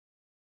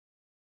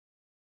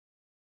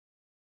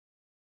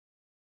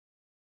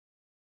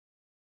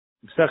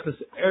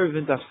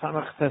Eruvin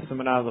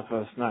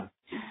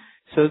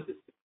So,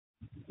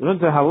 we learned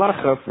the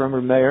halacha from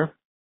Rav Meir,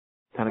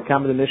 kind of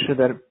comment in the Mishnah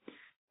that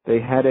they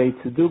had a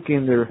tzeduki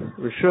in their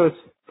rishus,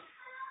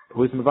 who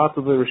was mevatel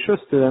the rishus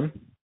to them,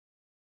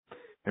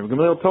 and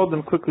Gamaliel told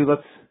them quickly,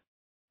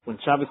 when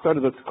Shabbos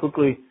started, let's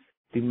quickly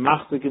be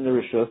machzik in the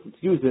rishus,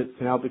 let's use it,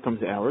 so now it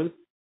becomes ours,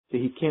 so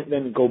he can't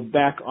then go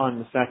back on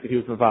the fact that he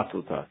was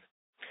mevatel to us.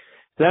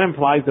 So that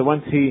implies that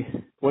once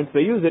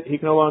they use it, he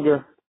can no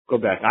longer go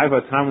back. I have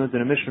a time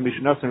in a Mishnah,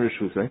 Mishnah and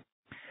Rishusay.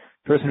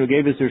 Person who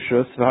gave his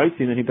rishus,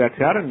 and then he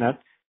backs out on that,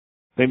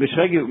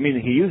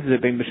 meaning he uses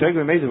it,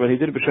 what he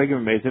did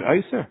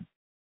Eiser.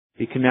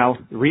 He can now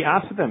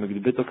re-ask them. If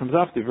the bittul comes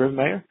off, the Rav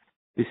Meir,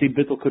 you see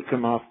bittul could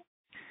come off.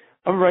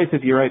 Otherwise,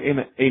 if you write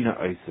Eina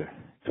Eiser,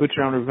 switch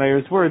around Rav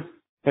Meir's words,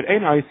 that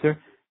Eina Eiser,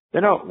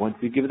 then once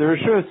you give the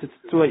rishus, it's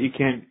too late,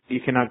 you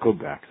cannot go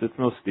back. So it's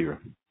no stira.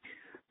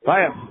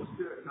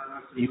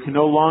 You can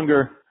no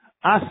longer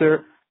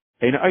aser.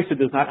 Eina Eiser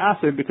does not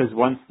aser because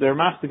once they're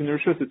mastic in the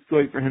rishus, it's too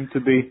late for him to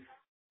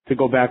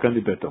go back on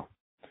the bittul.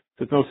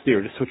 So it's no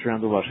steer, just switch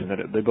around the lashon,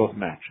 that they both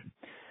match.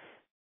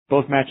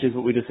 Both matches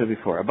what we just said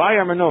before. Abai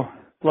Armano,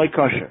 like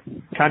kosher.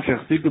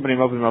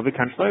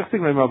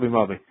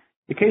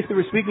 The case that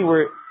we're speaking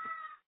where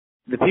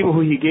the people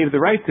who he gave the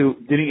right to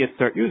didn't yet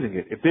start using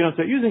it. If they don't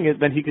start using it,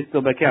 then he can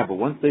still back out. But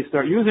once they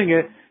start using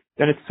it,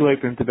 then it's too late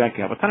for him to back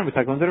out. But time we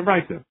talk about the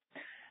right to.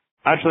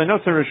 Actually, no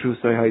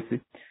rishus. So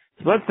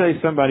let's say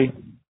somebody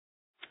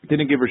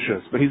didn't give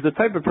rishus, but he's the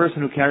type of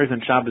person who carries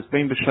on Shabbos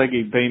bein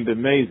b'shegi, bein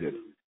b'mezid.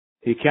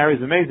 He carries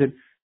the mezid,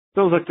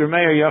 still like the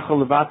Meir Yachol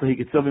Levatel, he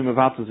could still be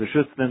Mevatel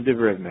Zershus, then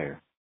Divrei Meir.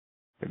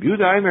 Rabbi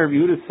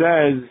Yehuda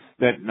says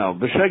that no,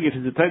 B'shegi, if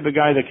he's the type of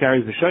guy that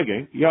carries the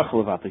Shegi,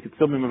 Yachol Levatel, he could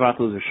still be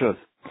Mevatel Zershus.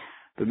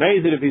 The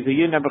mezid, if he's a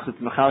Yin Nebuch, it's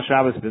Mechal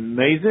Shabbos, the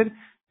mezid,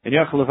 and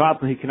Yachol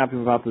Levatel, he cannot be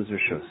Mevatel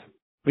Zershus.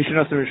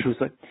 Mishnah Rishus,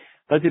 let's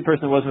say the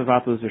person was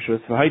Mevatel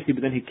Zershus, for Haiti,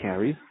 but then he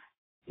carries.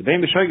 The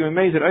Bein B'shegi, and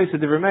mezid, Isa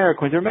Divrei Meir,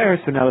 according to Meir,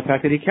 so now the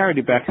fact that he carried,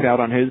 he backs out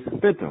on his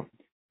bittul.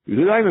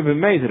 Only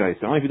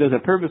if he does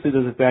it purposely,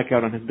 does it back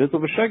out on his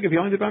bittul. If he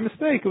only did it by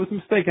mistake, it was a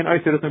mistake, and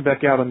Isa doesn't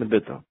back out on the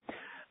bittul.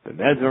 But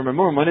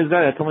when is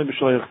that? That's only if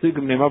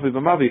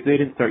they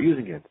didn't start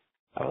using it.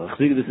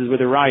 This is where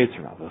the riots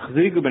are.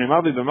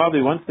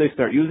 Once they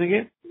start using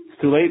it, it's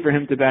too late for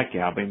him to back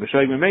out. And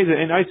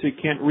Isa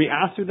can't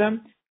re-answer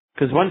them,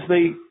 because once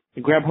they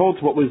grab hold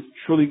to what was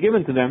truly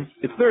given to them,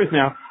 it's theirs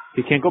now.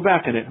 He can't go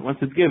back on it.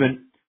 Once it's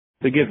given,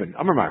 it's given.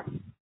 Amar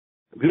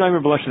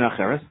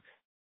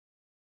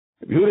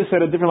Yehuda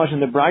said a different lashon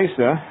in the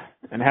Brisa,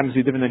 and it happens to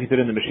be different than he said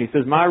in the Mishnah. He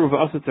says, "Ma'aruv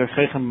asatzer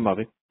chechem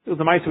mavi." It was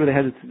the Ma'aser where they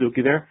had the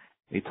tzeduki there.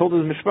 He told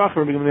his mishpacha,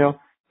 Rabbi Gamaliel,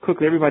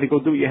 quickly, everybody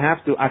go do what you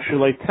have to.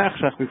 Actually,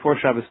 techshach before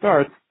Shabbos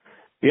starts.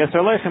 Yes,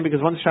 lechem,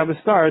 because once Shabbos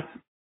starts,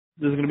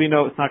 there's going to be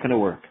it's not going to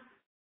work.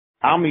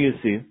 Almi, you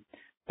see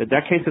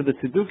that case of the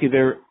tzeduki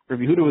there,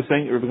 Rabbi Yehuda was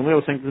saying, Rabbi Gamaliel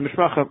was saying to the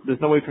mishpacha,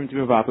 there's no way for him to be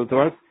mevatel to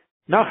us.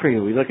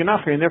 Nachriyu, he's like a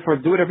nachri, and therefore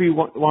do whatever you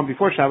want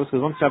before Shabbos,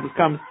 because once Shabbos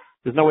comes,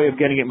 there's no way of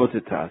getting it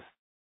mutzit to us.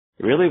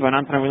 Really? Back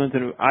in the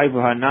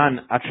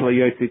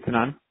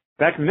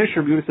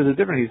Mishnah, Yehuda says it's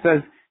different. He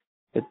says,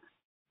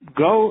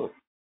 go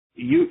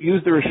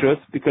use the rishus,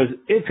 because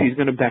if he's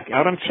going to back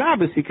out on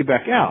Shabbos, he could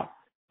back out.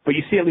 But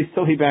you see, at least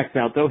till he backs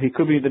out, though, he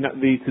could be the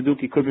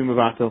tzeduki could be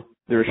mevatel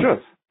the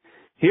rishus.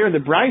 Here in the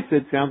Brisa,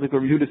 it sounds like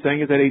what Yehuda is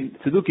saying is that a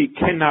tzeduki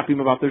cannot be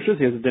mevatel the rishus.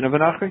 He has a din of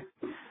an achri.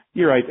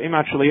 You're right.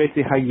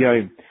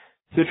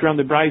 Switch around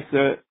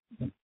the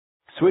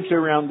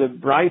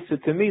Brisa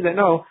to me that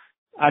no.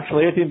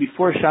 Actually,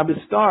 before Shabbos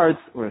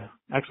starts, or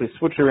actually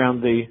switch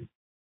around the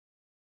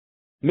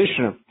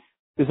Mishnah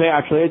to say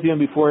actually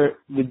before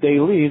the day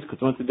leaves,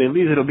 because once the day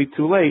leaves, it'll be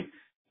too late.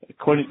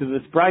 According to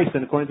this price,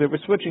 and according to we're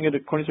switching it,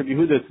 according to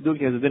Yehuda,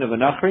 Tzeduki has a din of a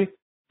nachri,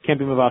 can't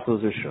be mevatel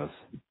zershus,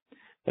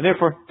 and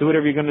therefore do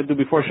whatever you're going to do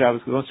before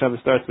Shabbos, because once Shabbos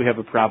starts, we have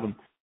a problem.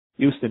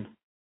 Houston,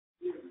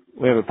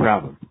 we have a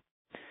problem.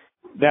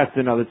 That's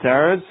another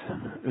taraz.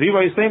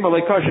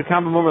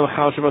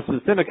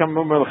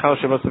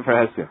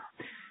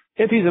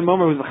 If he's a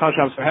mummer who's Mechal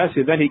Shabbos for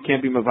Hesed, then he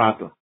can't be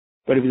Mevatel.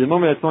 But if he's a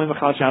mummer that's only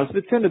Mechal Shabbos for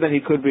Tzina, then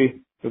he could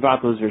be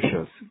Mevatel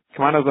Zershus.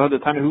 Come on, who's the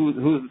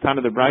Tana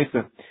of the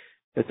Brisa?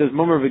 It says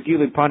mummer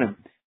v'gili panim.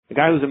 The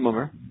guy who's a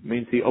mummer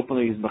means he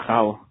openly is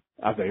Mechal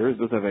Aveir,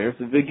 those Aveirs.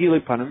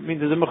 V'gili panim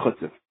means he's a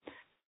Mechutzev.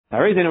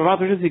 Now, he's in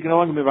Mevatel Zershus, he can no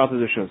longer be Mevatel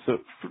Zershus. So,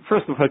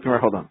 first of all,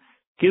 hold on.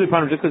 Gili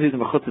panim, just because he's a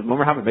Mechutzev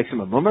mummer, how it makes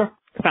him a mummer?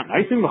 It's not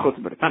nice in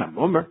Mechutzev, but it's not a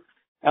mummer.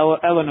 No,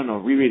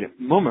 reread it.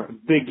 Mummer,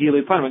 big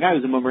gili panim. A guy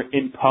who's a mummer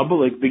in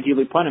public, big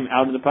gili panim,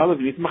 out in the public,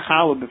 he's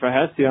machal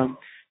b'far hesiyam,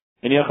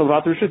 and yachal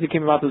v'ater rishus, he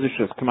came about as a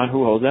shus. Come on,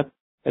 who holds that?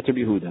 That's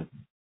Rabbi Yehuda.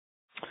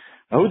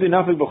 Ahudi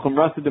nafik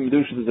b'chumras the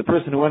medushas is a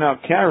person who went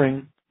out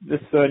carrying this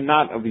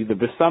knot of either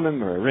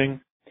besamim or a ring.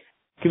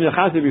 Kim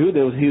l'chaz Rabbi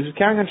Yehuda, he was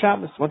carrying on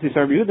Shabbos. Once he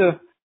saw Rabbi Yehuda,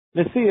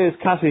 Nesiya is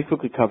kasa, he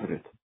quickly covered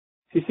it.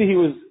 You see, he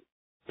was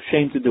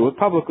ashamed to do it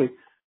publicly.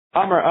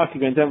 Amar Aki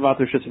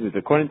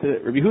According to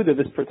Rabbi Yehuda,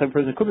 this type of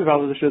person could be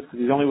valid because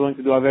he's only willing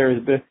to do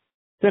Averis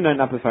B'Sinna,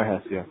 not B'Far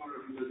Hesya.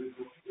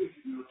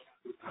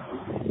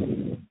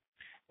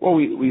 Well,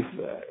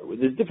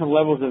 there's different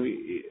levels of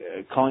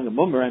calling a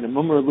mummer, and a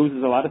mummer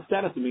loses a lot of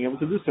status of being able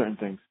to do certain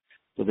things.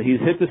 So that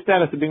he's hit the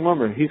status of being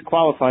mummer. He's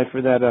qualified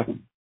for that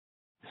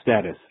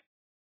status.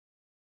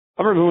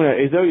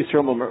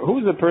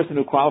 Who's the person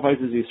who qualifies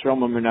as Yisrael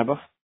mummer Nebuch,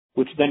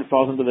 which then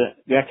falls into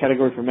that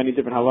category for many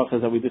different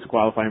halachas that we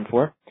disqualify him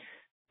for?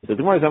 So the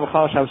Gemara is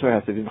Machal Shabbos for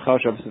Hesed. Machal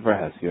Shabbos for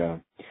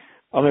Hesed.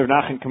 Amir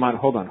Nachin, come on,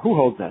 hold on. Who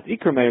holds that?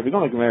 Iker Meir. If you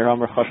don't like Meir,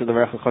 Amir Chashal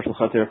Devarech Chashal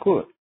Chater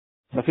Kula.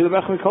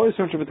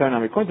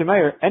 According to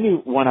Meir, any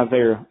one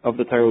aver of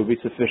the Torah would be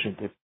sufficient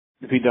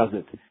if he does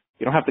it.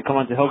 You don't have to come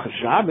on to Hilchas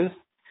Shabbos.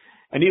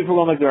 And even if we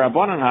don't like the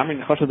Rabbanan, I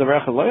mean, Chashal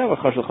Devarech Lo Yav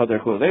Chashal Chater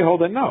Kula. They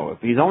hold it no.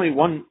 If he's only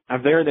one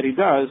aver that he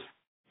does,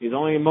 he's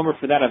only a mummer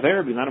for that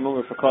aver. He's not a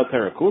mummer for Chal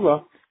Terah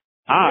Kula.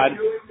 Ad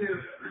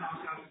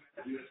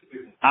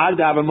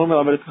to have a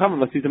mummer, but it's common.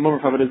 Let's see the mummer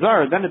for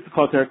Avodah then it's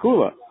Chal Terah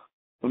Kula.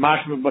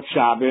 But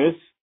Shabbos,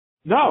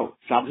 no.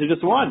 Shabbos is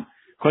just one.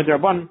 According to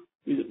Rabbanan,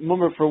 he's a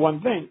mummer for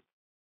one thing.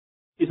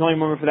 He's only a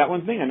mummer for that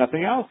one thing and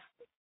nothing else.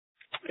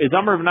 Is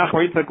Amr of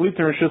Nachmar Yitzchak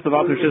Litter Rishus of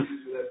Alter Rishus?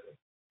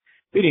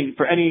 Meaning,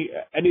 for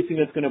anything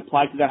that's going to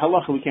apply to that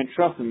halacha, we can't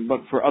trust him,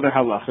 but for other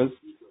halachas,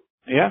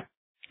 yeah?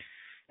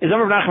 Is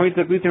Amr of Nachmar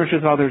Yitzchak Litter Rishus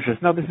of Alter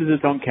Rishus? No, this is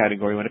its own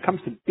category. When it comes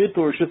to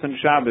Bittul Rishus and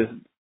Shabbos,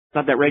 it's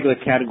not that regular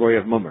category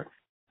of mummer.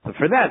 So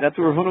for that's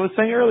what Ravuna was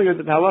saying earlier,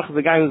 that the halacha is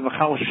the guy who's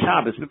Machal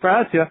Shabbos. But for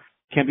Asya,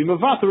 can't be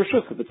Mavato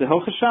Rishus. If it's a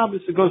Hilchas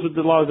Shabbos, it goes with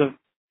the laws of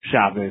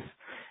Shabbos.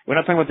 We're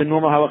not talking about the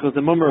normal halachas,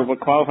 the mummer of what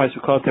qualifies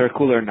for Kol Terah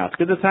Kula or not.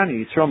 Good to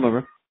Tani, Yisrael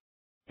mummer.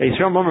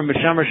 Yisrael mummer,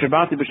 Mishamer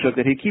Shabbati B'Shut,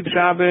 that he keeps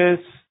Shabbos,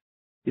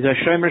 he's a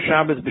Shomer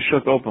Shabbos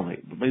B'Shut openly.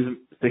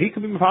 So he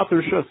could be Mavato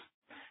Rishus.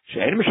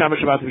 She'ein Mishamer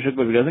Shabbati B'Shut,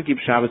 but if he doesn't keep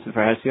Shabbos for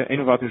Hesya,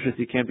 ain't Mavato Rishus,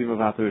 he can't be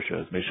Mavato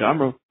Rishus.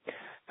 Meishamru.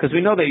 Because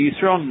we know that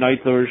Yisrael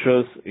Naito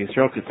Rishus,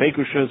 Yisrael could take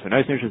Rishus, for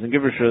nice Rishus and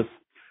give Rishus.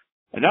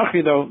 And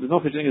Achi though, there's no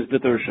such thing as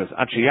Bitter Rishus.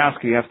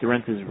 Achiyaski, you have to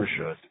rent his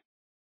Rishus.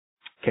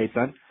 Okay,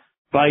 son?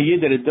 By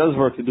Yid, that it does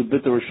work to do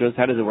Bitter Rishus,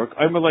 how does it work?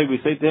 We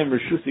say to him,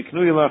 Rishusi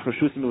Knuyilach,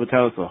 Rishusi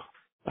Muvatelach.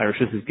 My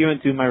Rishus is given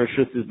to you, my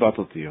Rishus is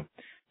bottled to you.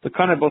 So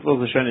kind of both those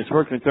Hashanis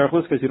work in Terach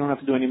because you don't have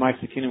to do any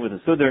Ma'asekinim with a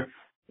Sudder.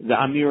 The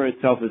Amira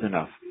itself is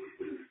enough.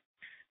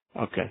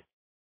 Okay.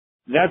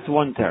 That's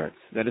one teretz.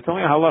 That it's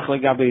only a halach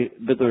like Gabi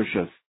Bitter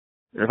Rishus.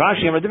 Rav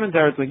Ashi have a different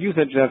teretz, like you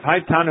said, Jeff.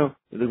 Hi Tanu,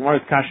 the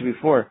Gemara's Kasha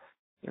before.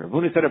 Rav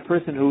Huni said a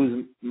person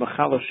who's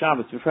Machal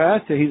Shabbos,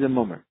 he's a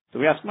mummer. So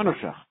we ask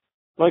Manushach.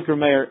 Like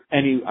Rameir,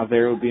 any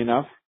Aver would be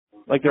enough.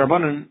 Like the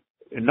Rabbanan,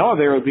 no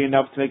Aver would be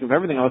enough to make of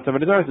everything else. But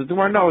so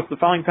tomorrow, no, it's the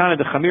following time,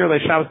 the Chamir Le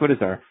Shabbos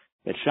Bodizar.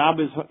 That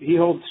Shabbos, he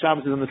holds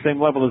Shabbos is on the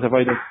same level as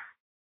Avodah.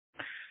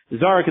 The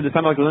Zara could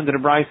sound like a Linda de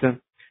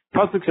Bryson.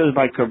 Pasuk says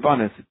by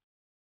Karbanis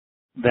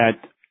that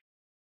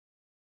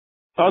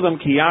Adam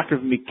ki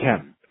Yaakov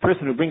mikem. The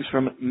person who brings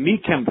from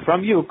mikem,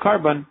 from you,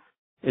 Karban,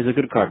 is a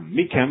good Karban.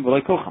 Mikem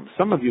v'lei kocham.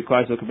 Some of you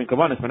guys will bring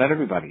Karbanis, but not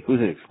everybody. Who's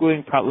it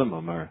excluding? Patlam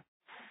Omer.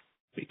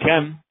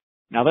 Mikem.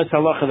 Now that's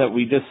halacha that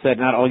we just said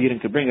not all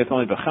Yidden could bring, it's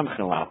only B'chem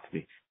allowed to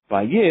be.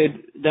 By Yid,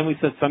 then we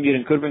said some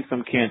Yidden could bring,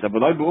 some can't. But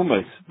when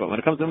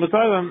it comes to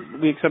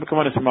Mutayim, we accept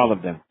Kamanis from all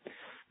of them.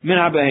 Min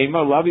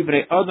ha-behema, lavi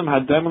b'nei adam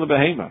ha-daim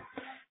le-behema.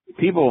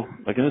 People,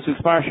 like in this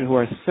week's parsha, who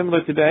are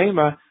similar to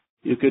Behema,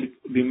 you could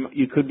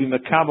be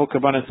Makabel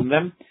Kamanis from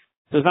them,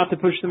 so as not to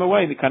push them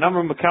away. The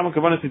Kanamar Makabel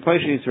Kamanis in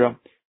place Yisrael.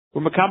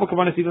 We're Makabel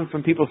Kamanis even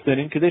from people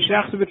sinning, because they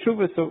shachsu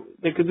b'tshuva, so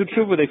they could do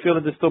tshuva, they feel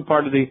that they're still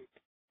part of the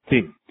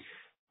team.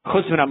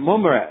 Except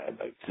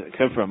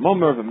for a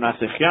mummer of a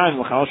Menasech Yain,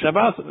 Machal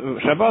Shabbos,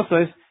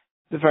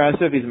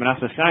 if he's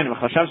Menasech Yain,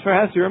 Machal Shabbos for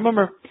Hesed, you're a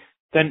mummer,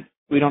 then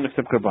we don't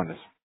accept Karbanis.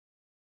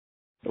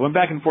 I went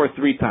back and forth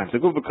 3 times. So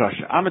go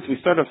Bakasha. Amitz, we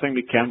started off saying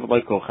we can, but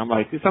like Kolcham,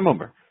 like it's a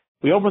mummer.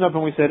 We opened up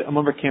and we said a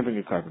mummer can't bring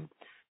a carbon.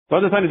 The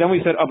other time, then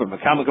we said,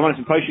 Makam Karbanis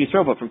from Paish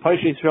Yisrael, but from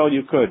Paish Yisrael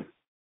you could.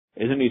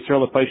 Isn't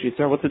Yisrael a Paish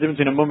Yisrael? What's the difference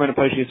between a mummer and a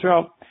Paish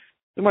Yisrael?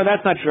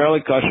 That's not true.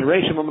 Like Kasha,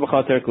 Reish, mummer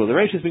b'chal terkul. The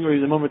Reish is being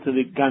a mummer to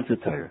the Ganze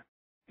Torah.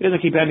 He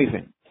doesn't keep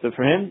anything. So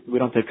for him, we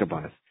don't take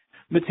Karbanis.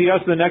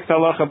 Mitziyos, the next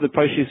halach of the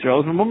Paish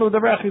Yisrael, is a mummer with the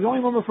Rech. He's only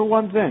a mummer for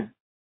one thing.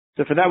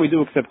 So for that, we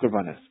do accept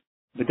Karbanis.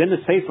 But then the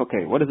Seif,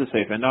 okay, what is the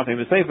Seif? And nothing.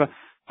 The Seif,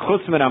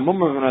 Chutz min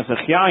ha-mummer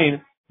v'nasach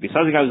yayin,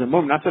 besides the guy who's a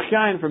mummer, not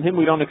yayin, from him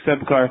we don't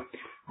accept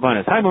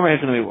Karbanis. Hi, mummer,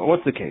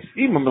 what's the case?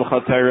 Even mummer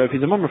l'chal Torah, if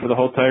he's a mummer for the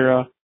whole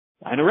Torah,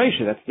 and a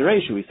ratio, that's the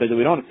ratio. We said that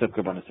we don't accept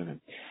Karbanis from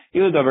him.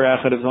 Either davar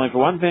echad, if it's only for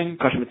one thing,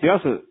 Kasha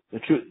Mitziyos,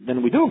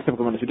 then we do accept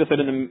Karbanis. We just said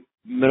in the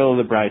middle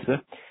of the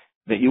Brisa,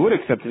 that you would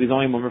accept if he's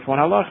only a mummer for one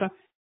halacha.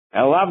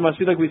 Elav must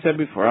be like we said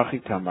before. Achi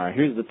Tamar.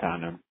 Here's the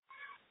Tana.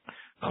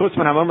 Chutz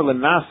man ha-mummer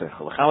l'nasech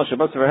l'chal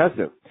Shabbat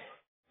v'hesed.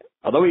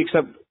 Although we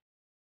accept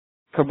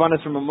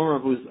Karbanis from a mummer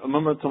who's a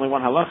mummer to only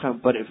one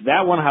halacha, but if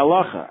that one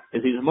halacha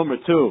is he's a mummer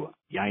too,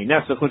 yain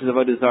nesach which is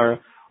avodah zara,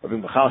 or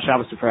being b'chal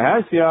Shabbos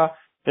v'hesed,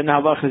 then the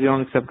halacha is you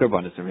don't accept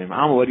Karbanis from him.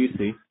 Amma, what do you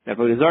see? That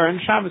avodah zara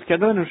and Shabbos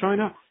kedon are showing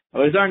up.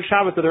 Avodah zara and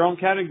Shabbos are their own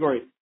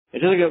category.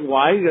 It's just like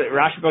why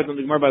Rashi goes on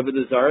the Gemara by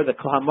Avodah Zarah, the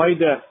Kol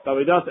HaMaida,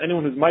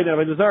 anyone who's Maida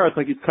Avodah Zarah, it's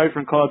like he's Kai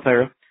from Kol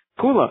HaTorah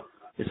Kula.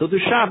 So the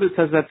Shabbos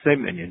has that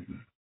same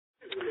minion.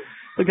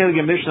 Look at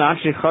the Mishnah.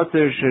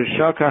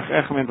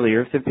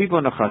 So people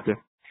in the chater,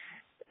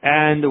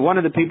 and one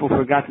of the people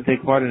forgot to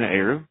take part in the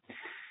eruv.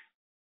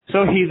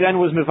 So he then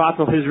was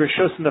mevatel his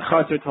rishus in the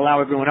chater to allow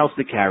everyone else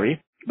to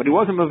carry, but he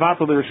wasn't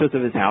mevatel the rishus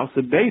of his house.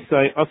 So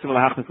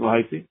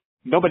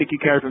nobody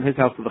could carry from his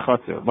house to the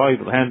chater,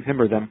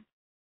 him or them.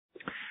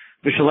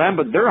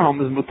 But their home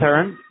is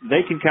mutaran;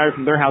 they can carry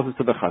from their houses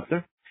to the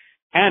chater,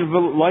 and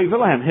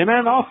him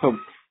and also.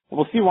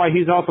 We'll see why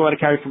he's also allowed to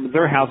carry from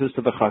their houses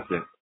to the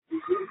chater.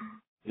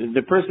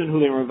 The person who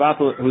they were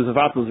mevatel, who's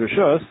mevatel's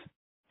rishus,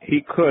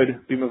 he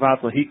could be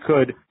mevatel. He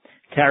could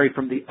carry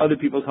from the other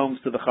people's homes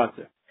to the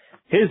chater.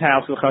 His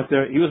house to the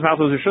chater, he was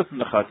mevatel's rishus in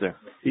the chater.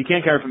 He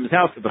can't carry from his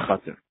house to the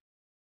chater.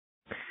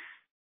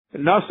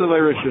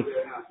 Nasalei rishus.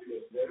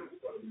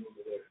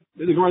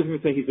 The Gemara is going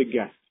to say he's a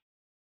guest.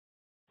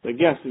 The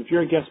guest, if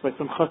you're a guest by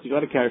some chater, you got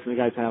to carry from the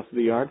guy's house to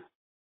the yard.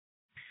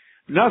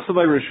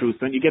 Nasalei rishus,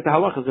 then you get the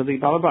halachas of the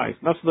balabais.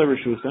 Nasalei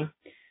rishus.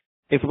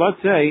 If,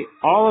 let's say,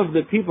 all of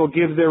the people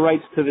give their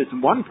rights to this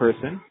one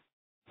person,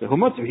 the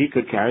humutzer, he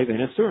could carry, then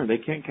asur, they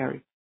can't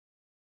carry.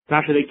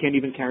 Not sure they can't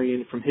even carry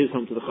in from his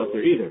home to the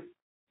chater either.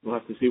 We'll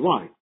have to see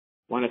why.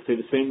 Why not say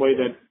the same way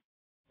that,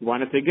 why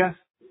not they guess?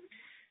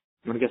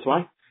 You want to guess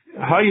why?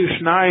 Hayu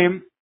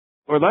shnayim,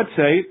 or let's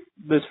say,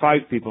 there's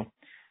 5 people,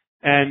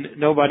 and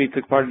nobody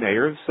took part in the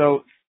eruv,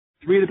 so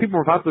 3 of the people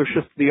were popular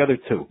shift to the other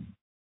 2.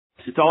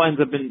 So it all ends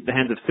up in the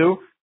hands of 2.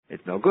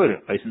 It's no good.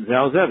 They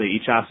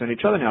each ask on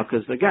each other now,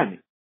 because again,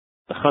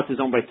 the chutz is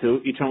owned by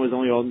 2, each home is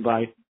only owned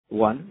by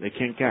 1, they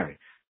can't carry.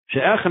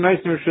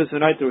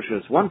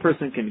 One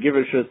person can give a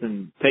rishus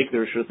and take the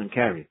rishus and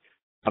carry.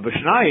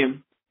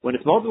 When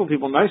it's multiple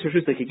people, nice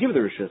rishus, they can give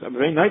the rishus.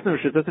 Very nice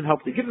rishus doesn't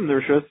help to give them the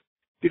rishus,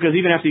 because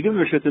even after you give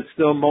them the rishus, it's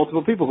still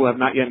multiple people who have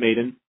not yet made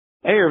an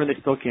eruv and they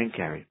still can't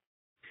carry.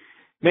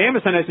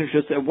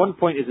 At one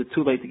point, is it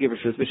too late to give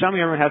rishus? B'sham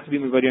Yom has to be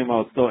mevadim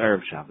while it's still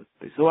erev Shabbos.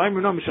 So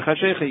I'm no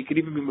mishachashecha. You could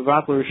even be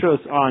mevatel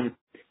rishus on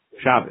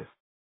Shabbos.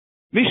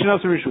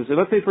 Mishanos rishus.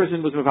 Let's say a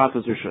person was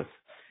mevatel rishus,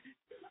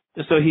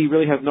 so he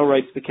really has no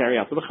rights to carry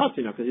out to the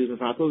chatzin because he was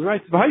mevatel his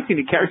rights. But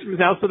he carries from his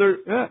house to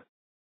the.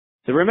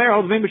 So Remeir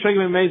holds vein b'shagim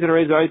remezid or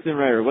raise rights in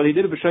Reir. What he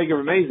did at b'shagim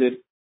remezid,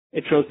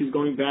 it shows he's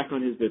going back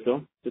on his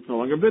bittul. It's no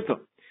longer bittul.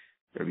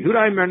 Rabbi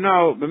Yehuda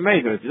no, but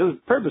maybe if he does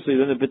it purposely,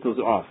 then the bittul is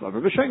off. But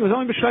B'shagim was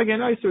only b'shagim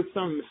nicer. It's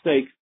some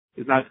mistake.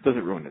 It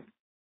doesn't ruin it.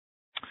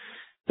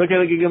 So okay,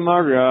 like a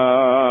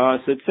Gemara.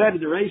 So it said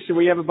in the ratio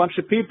where you have a bunch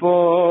of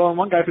people, and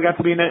one guy forgot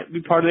to be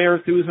part of the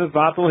eruv, who was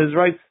mevatel his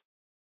rights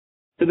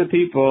to the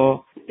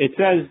people. It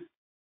says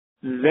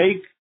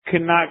they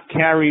cannot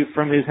carry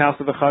from his house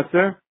to the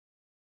chatzar,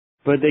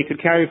 but they could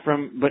carry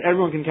from. But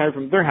everyone can carry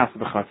from their house to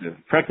the chatzar.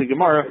 Correctly,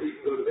 Gemara.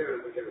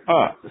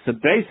 So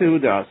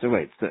basically, so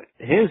wait, so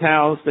his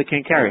house they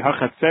can't carry.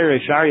 Hachatzere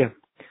sharia,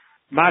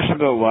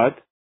 mashaba what?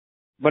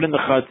 But in the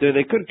chatzar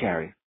they could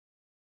carry.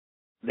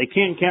 They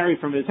can't carry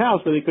from his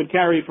house, but they could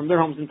carry from their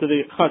homes into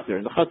the chatzar.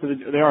 In the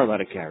chatzar they are allowed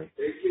to carry.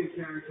 They can't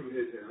carry from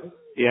his house.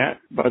 Yeah,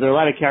 but they're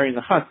allowed to carry in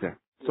the chatzar.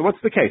 So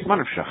what's the case? If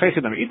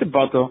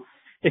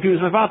he was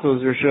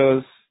mevatel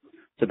rishos,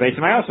 so based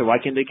on my house, why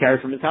can't they carry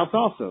from his house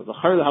also? The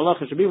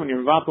halacha should be when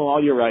you're mevatel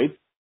all your rights,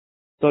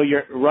 so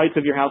your rights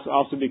of your house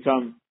also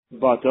become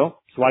batel.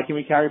 So why can't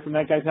we carry from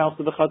that guy's house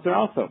to the chatzar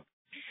also?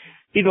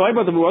 Either way,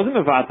 but if it wasn't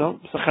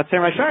mevatel, so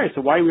chatzar mashari.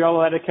 So why are we all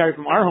allowed to carry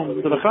from our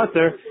homes to the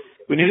chatzar?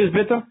 We need his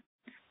bittul.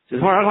 So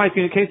in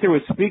the case there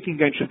was speaking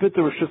against Shabbat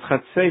rishus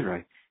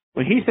chatzar.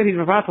 When he said he's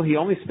mevatel, he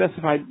only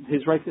specified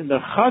his rights in the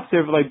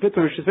chatzar, like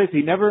bittul rishus.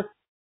 He never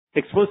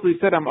explicitly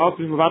said, I'm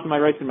also mevatel my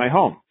rights in my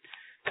home.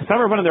 This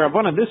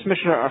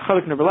Mishnah are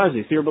chalik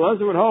nebelezer. So your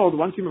belezer would hold,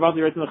 once you mevatel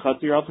your rights in the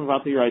chatzar, you're also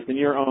mevatel your rights in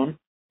your own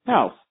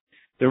house.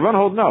 The Rabban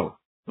hold no.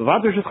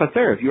 Mevatel rishus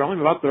chatzar. If you only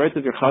mevatel the rights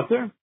of your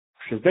chatzar,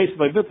 which is based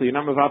by bittul, you're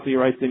not mevatel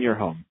your rights in your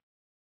home.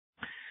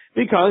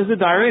 Because the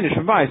direinish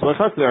from bias,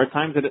 there are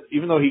times that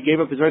even though he gave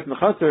up his rights in the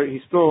chatzar,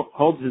 he still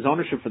holds his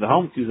ownership for the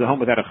home to use the home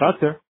without a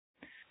chatzar.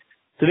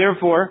 So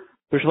therefore,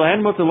 he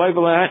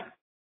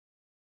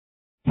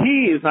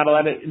is not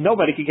allowed to,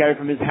 nobody can carry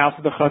from his house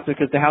to the chatzar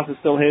because the house is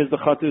still his, the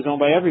chatzar is owned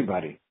by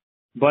everybody.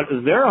 But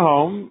their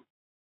home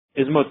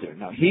is mutter.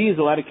 Now, he is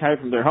allowed to carry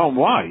from their home.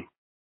 Why?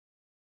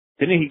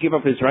 Didn't he give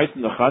up his rights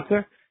in the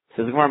chatzar?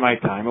 Says Gemara, my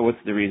time, or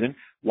what's the reason?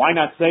 Why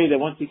not say that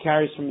once he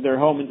carries from their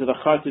home into the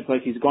chatzar, it's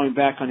like he's going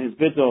back on his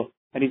bittul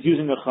and he's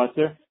using the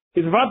chatzar?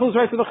 He's mevatel his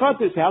rights to the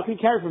chatzar, so how can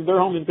he carry from their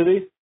home into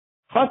the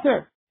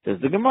chatzar? Says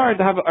the Gemara,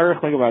 to have an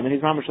arich like a bar, then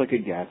he's mamish like a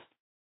guest.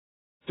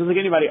 Just like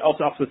anybody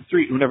else off the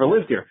street who never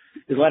lived here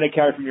is allowed to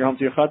carry from your home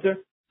to your chatzar,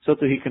 so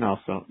too he can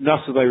also.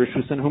 But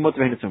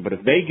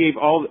if they gave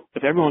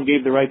if everyone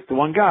gave the rights to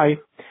one guy,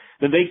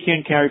 then they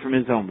can't carry from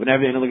his home.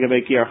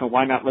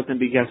 Why not let them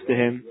be guests to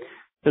him?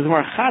 There's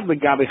more 1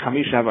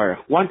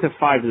 to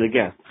 5 is a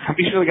guest.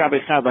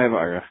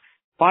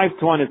 5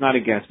 to 1 is not a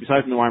guest,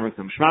 besides in the Weimar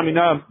Tum.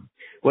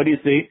 What do you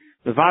see?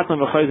 So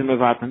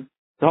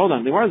hold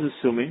on, the Gemara is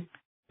assuming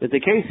that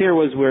the case here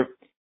was where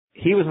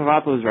he was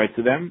mevatel his rights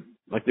to them,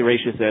 like the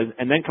Reisha says,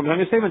 and then comes on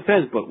your statement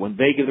and says, but when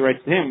they give the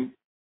rights to him,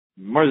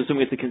 More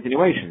assuming it's a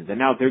continuation. Then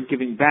now they're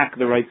giving back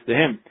the rights to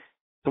him.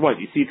 So what?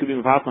 You see, it could be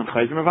Mavatal and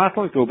Chayzer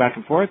Mavatal, it go back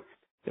and forth.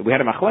 We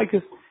had a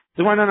Machlaikis.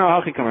 So no,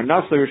 Hachikamer,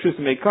 Nasla, Rishus,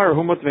 and Meikar,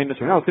 who motivated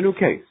this? No, it's a new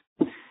case.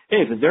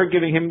 If they're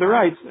giving him the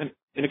rights, and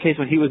in a case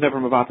when he was never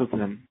Mavatal to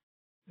them,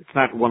 it's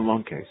not one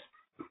long case.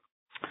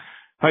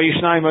 So he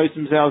said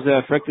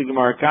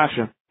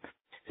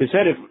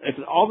if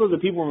all of the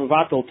people were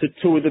Mavatal to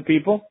two of the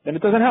people, then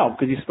it doesn't help,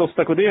 because he's still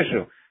stuck with the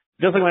issue.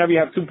 Just like whenever you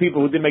have two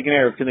people who didn't make an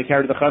error, can they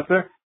carry the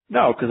Chatzar?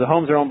 No, because the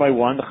homes are owned by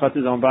one, the Chatzar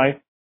is owned by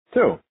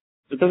two.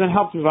 It doesn't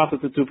help to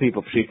Mavatal to two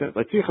people.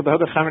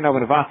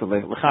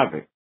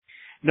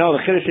 No, the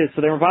Chiddush is,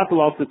 so they're Mavatal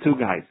also to two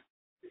guys.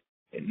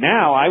 And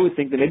now, I would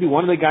think that maybe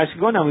one of the guys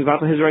should go now and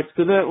Mavatal his rights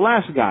to the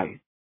last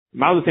guy.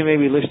 Malute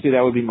maybe Lishti,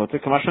 that would be Mutter.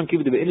 Kamashon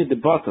Kiv the Be'inid the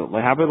Batal.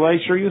 Like, how about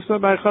Leisher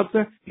Yusuf by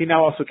Chatzar? He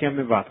now also can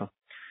be Mavatal.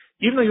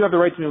 Even though you have the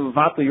right to be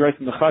Mavatal, your right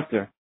to the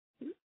Chatzar,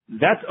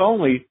 that's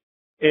only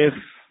if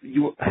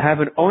you have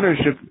an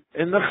ownership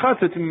in the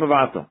Chatzar to be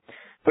Mavatal.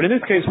 But in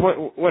this case,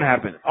 what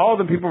happened? All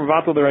the people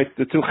Mavatal the rights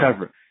to two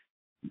Chevra.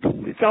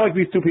 It's not like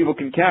these two people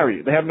can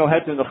carry. They have no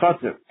head in the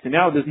Chatzar. So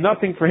now there's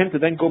nothing for him to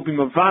then go be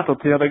Mavatal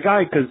to the other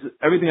guy, because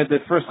everything that the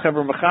first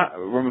Chevra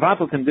were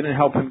Mavatal to him didn't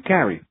help him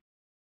carry.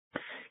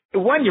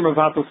 When you're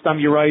Mavatal Stam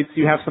your rights,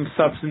 you have some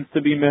substance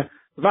to be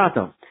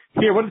Mavatal.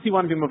 Here, what does he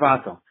want to be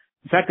Mavatal?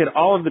 The fact that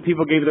all of the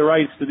people gave the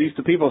rights to these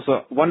two people,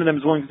 so one of them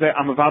is willing to say,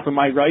 I'm Mavatal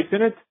my rights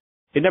in it,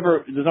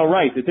 there's no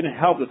right. It didn't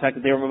help the fact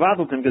that they were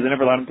Mavatal to him, because they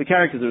never allowed him to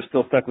carry, because they were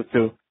still stuck with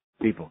two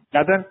people.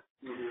 Got that?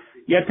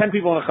 You had 10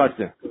 people in a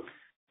Chatzar.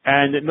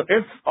 And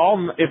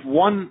if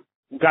one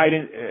guy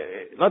didn't,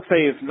 let's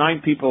say if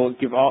 9 people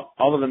give all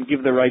of them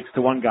give their rights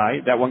to one guy,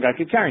 that one guy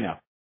could carry now.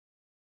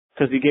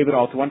 Because he gave it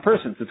all to one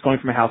person. So it's going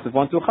from a house of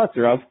one to a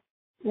Chatzar of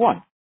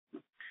one.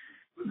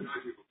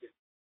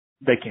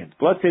 They can't.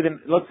 But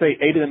let's say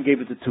 8 of them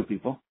gave it to 2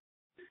 people.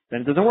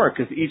 Then it doesn't work,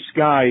 because each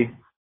guy,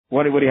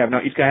 what do you have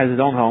now? Each guy has his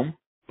own home,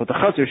 but the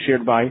Chatzar is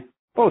shared by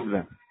both of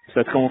them. So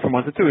that's going from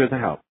 1 to 2, it doesn't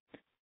help.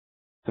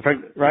 So,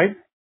 right?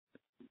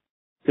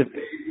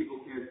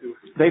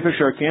 They for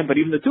sure can, but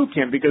even the 2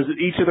 can't, because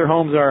each of their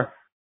homes are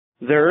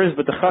theirs,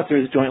 but the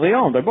Chatzar is jointly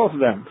owned by both of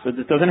them. So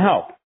this doesn't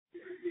help.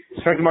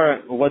 So,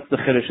 what's the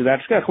Chiddush of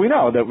that Shkech? We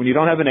know that when you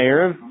don't have an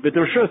Erev, but the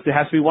Rishus, it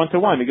has to be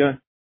 1-to-1.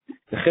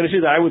 The Chiddush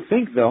is, I would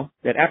think, though,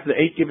 that after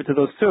the 8 give it to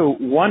those 2,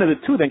 one of the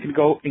 2 then could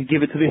go and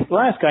give it to this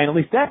last guy, and at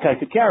least that guy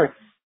could carry.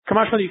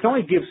 Kamashman, you can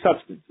only give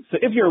substance. So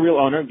if you're a real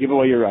owner, give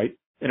away your right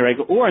in a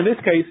regular. Or in this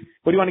case,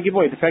 what do you want to give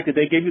away? The fact that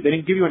they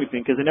didn't give you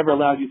anything, because they never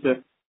allowed you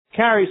to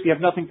carry, so you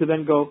have nothing to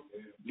then go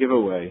give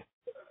away.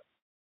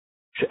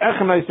 So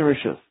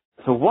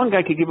one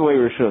guy could give away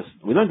Rishus.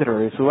 We learned it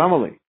already, so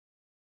Amali.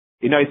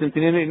 We learned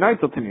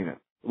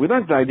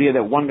the idea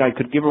that one guy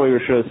could give away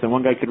Rishus and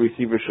one guy could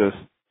receive Rishus.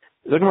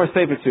 Look more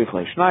safer to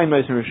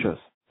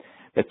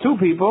that 2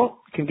 people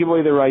can give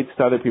away their rights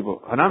to other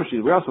people.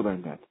 We also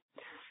learned that.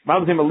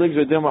 Chiddush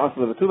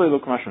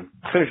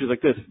is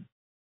like this.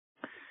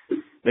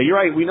 Now you're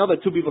right, we know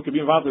that 2 people can be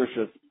involved in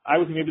Rishus. I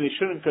would think maybe they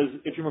shouldn't, because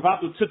if you're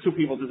involved with 2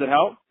 people, does it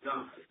help?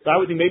 No. So I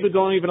would think maybe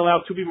don't even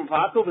allow 2 people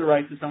to their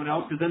rights to someone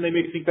else, because then they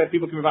may think that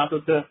people can be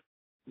involved to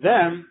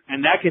them, and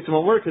in that case it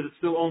won't work, because it's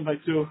still owned by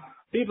 2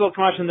 people.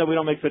 Come that we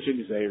don't make such a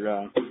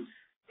gezerah.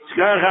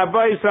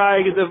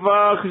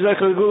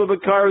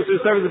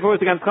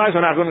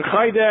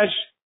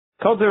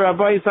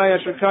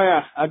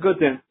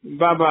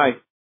 Bye bye.